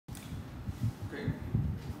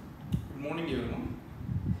morning everyone.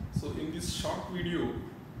 So in this short video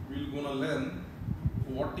we're gonna learn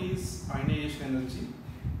what is ionization energy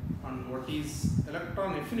and what is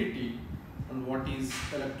electron affinity and what is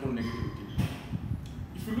electronegativity.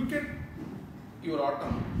 If you look at your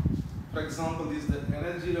atom, for example, this is the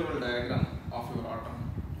energy level diagram of your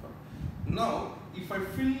atom. Now if I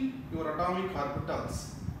fill your atomic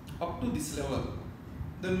orbitals up to this level,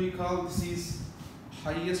 then we call this is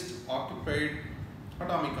highest occupied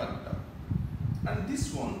atomic orbital, and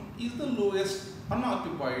this one is the lowest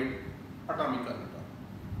unoccupied atomic orbital.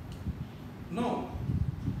 Now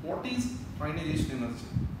what is ionization energy?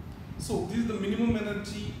 So this is the minimum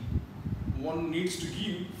energy one needs to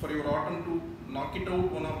give for your atom to knock it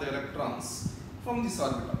out one of the electrons from this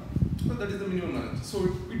orbital. So that is the minimum energy. So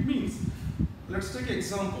it means, let's take an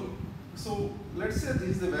example. So let's say this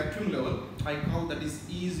is the vacuum level. I call that is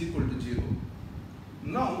E is equal to 0.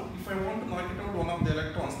 Now if I want to knock it out one of the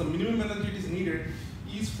electrons, the minimum energy it is needed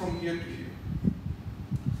is from here to here.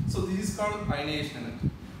 So this is called ionization energy.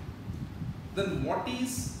 Then what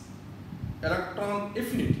is electron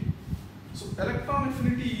affinity? So electron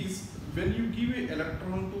affinity is when you give an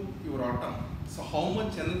electron to your atom, so how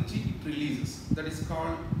much energy it releases, that is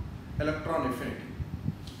called electron affinity.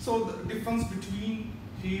 So the difference between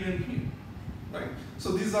here and here, right?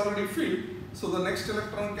 So this is already filled, so the next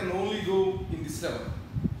electron can only go in this level.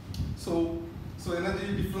 So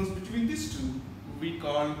energy difference between these two we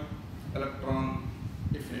call electron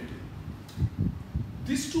affinity.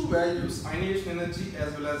 These two values, ionization energy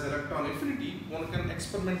as well as electron affinity, one can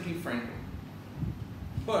experimentally find out.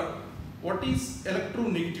 But what is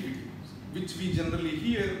electronegativity, which we generally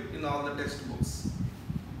hear in all the textbooks?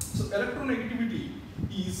 So electronegativity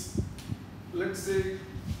is, let's say,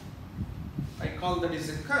 I call that is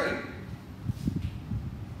a chi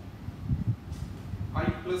I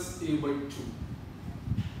plus A by 2.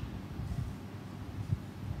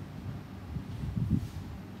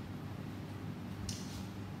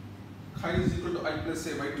 Chi is equal to I plus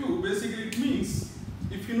A by 2. Basically it means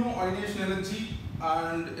if you know ionization energy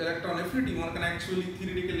and electron affinity, one can actually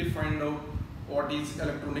theoretically find out what is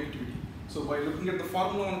electronegativity. So by looking at the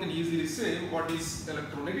formula, one can easily say what is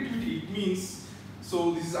electronegativity. It means,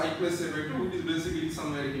 so this is I plus A by 2, it is basically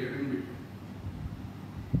somewhere here in between.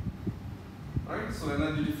 Right? So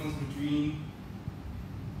energy difference between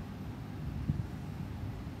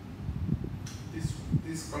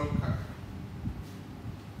this called chi.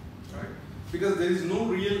 Right? Because there is no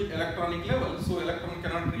real electronic level, so electron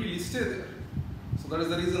cannot really stay there. So that is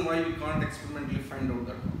the reason why we can't experimentally find out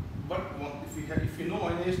that one. But if you know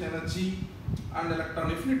ionization energy and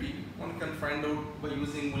electron affinity, one can find out by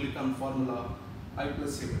using Mulliken formula I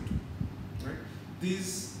plus A by 2. Right?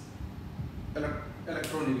 These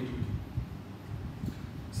electronegativity.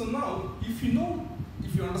 So now, if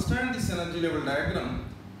you understand this energy level diagram,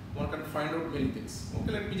 one can find out many things.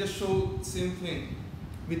 Okay, let me just show the same thing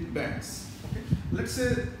with bands. Okay, let's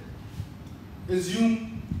say,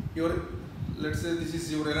 assume let's say this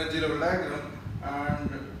is your energy level diagram, and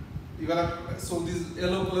so this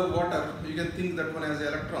yellow color water, you can think that one has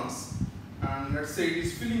electrons, and let's say it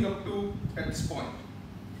is filling up to at this point.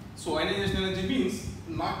 So ionization energy means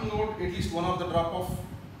knocking out at least one of the drop of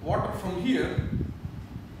water from here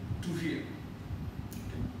to here.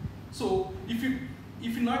 Okay. So if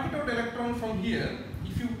you knock it out electron from here,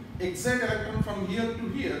 if you excite electron from here to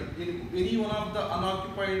here in any one of the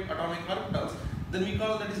unoccupied atomic orbitals, then we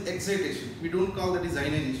call that is excitation. We don't call that is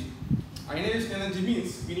ionization. Ionization energy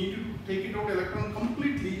means we need to take it out electron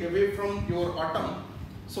completely away from your atom,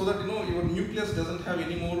 so that your nucleus doesn't have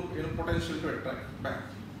any more potential to attract back.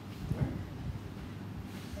 Right?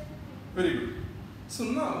 Very good. So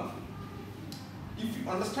now, if you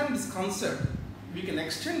understand this concept, we can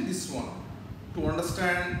extend this one to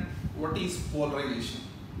understand what is polarization.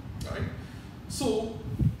 Right? So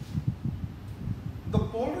the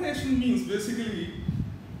polarization means basically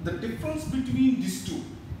the difference between these two.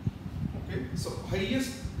 Okay, so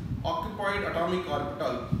highest occupied atomic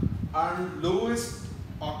orbital and lowest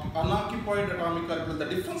unoccupied atomic orbital, the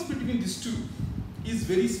difference between these two is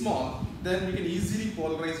very small, then we can easily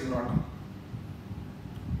polarize your atom.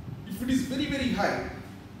 If it is very, very high,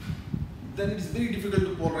 then it is very difficult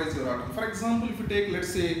to polarize your atom. For example, if you take,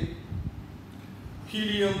 let's say,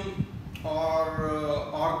 helium or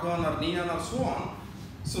argon or neon or so on,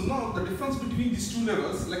 so now the difference between these two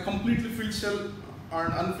levels, like completely filled shell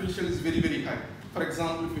and unfilled shell, is very, very high. For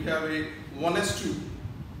example, if you have a 1s2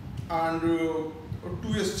 and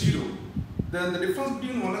 2s0, then the difference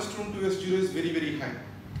between 1s2 and 2s0 is very, very high.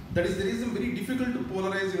 That is the reason very difficult to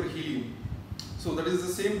polarize your helium. So that is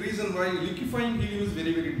the same reason why liquefying helium is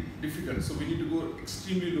very, very difficult. So we need to go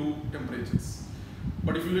extremely low temperatures.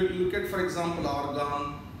 But if you look at, for example,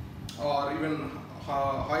 argon or even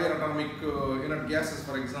higher atomic inert gases,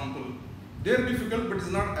 for example, they are difficult, but it's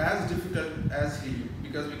not as difficult as helium,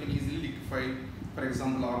 because we can easily liquefy, for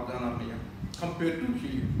example, argon or neon compared to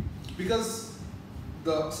helium, because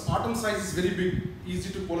the atom size is very big,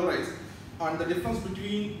 easy to polarize, and the difference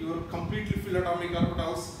between your completely filled atomic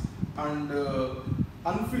orbitals and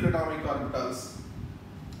unfilled atomic orbitals,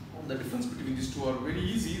 the difference between these two are very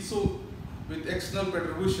easy. So with external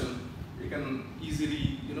perturbation, you can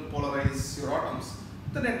easily polarize your atoms.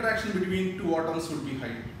 Then interaction between two atoms would be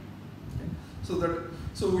high. Okay?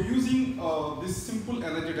 So using this simple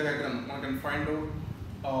energy diagram, one can find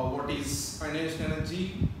out what is ionization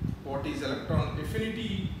energy, what is electron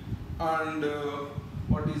affinity, and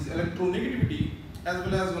what is electronegativity, as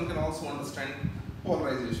well as one can also understand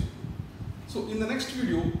polarization. So in the next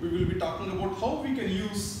video, we will be talking about how we can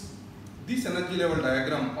use this energy level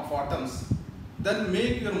diagram of atoms, then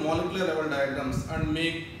make your molecular level diagrams and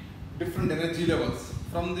make different energy levels.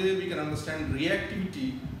 From there we can understand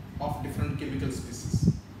reactivity of different chemical species.